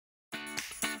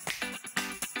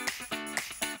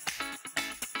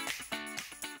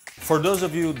For those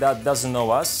of you that doesn't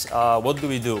know us, what do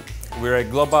we do? We're a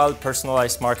global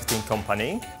personalized marketing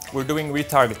company. We're doing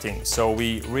retargeting, so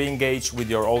we re-engage with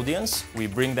your audience, we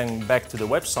bring them back to the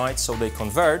website so they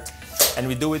convert, and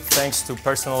we do it thanks to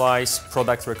personalized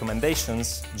product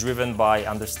recommendations driven by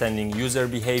understanding user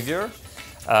behavior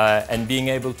and being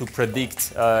able to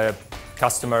predict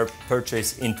customer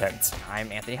purchase intent.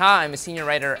 I'm Anthony Ha, I'm a senior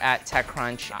writer at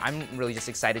TechCrunch. I'm really just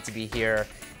excited to be here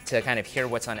to kind of hear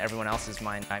what's on everyone else's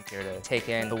mind. I'm here to take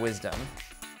in the wisdom.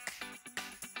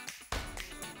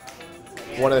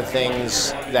 One of the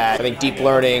things that I think deep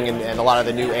learning and a lot of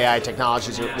the new AI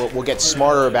technologies will get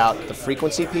smarter about the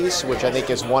frequency piece, which I think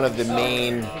is one of the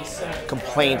main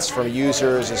complaints from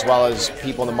users as well as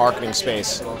people in the marketing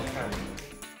space.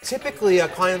 Typically, a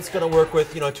client's going to work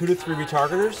with 2 to 3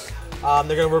 retargeters.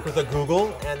 They're going to work with a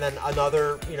Google and then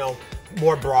another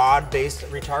more broad-based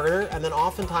retargeter, and then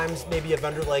oftentimes maybe a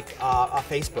vendor like a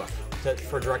Facebook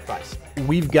for direct buys.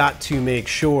 We've got to make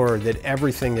sure that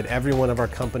everything that every one of our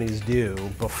companies do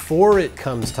before it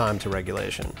comes time to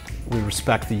regulation, we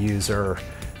respect the user,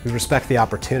 we respect the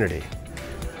opportunity.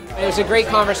 It was a great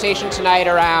conversation tonight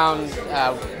around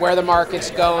where the market's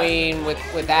going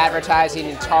with advertising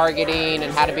and targeting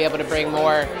and how to be able to bring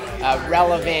more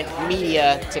relevant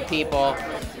media to people.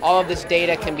 All of this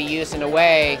data can be used in a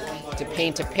way to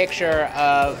paint a picture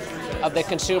of the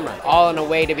consumer, all in a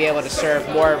way to be able to serve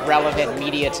more relevant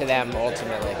media to them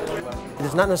ultimately.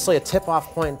 There's not necessarily a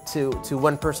tip-off point to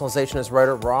when personalization is right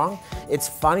or wrong. It's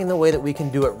finding the way that we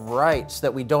can do it right so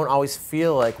that we don't always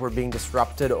feel like we're being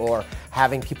disrupted or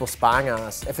having people spying on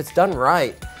us. If it's done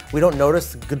right, we don't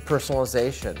notice good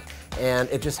personalization. And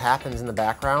it just happens in the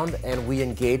background, and we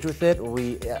engage with it,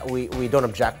 we don't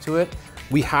object to it.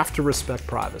 We have to respect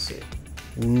privacy,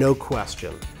 no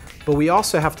question. But we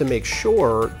also have to make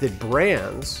sure that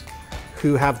brands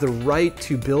who have the right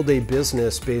to build a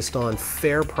business based on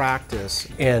fair practice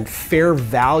and fair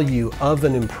value of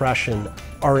an impression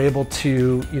are able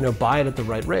to buy it at the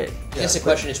right rate. I guess the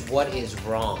question is, what is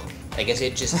wrong? I guess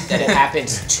it just that it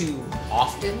happens too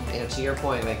often. To your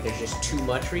point, like there's just too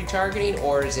much retargeting,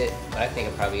 or is it? What I think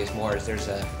it probably is more is there's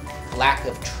a lack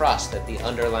of trust that the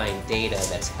underlying data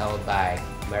that's held by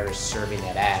whoever's serving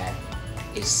that ad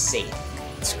is safe.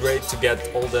 It's great to get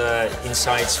all the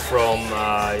insights from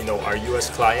our US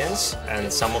clients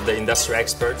and some of the industry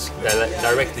experts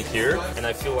directly here, and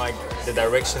I feel like the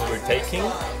direction we're taking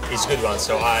is a good one.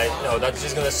 So that's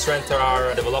just going to strengthen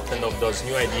our development of those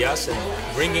new ideas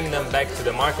and bringing them back to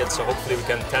the market, so hopefully we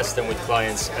can test them with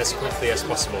clients as quickly as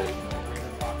possible.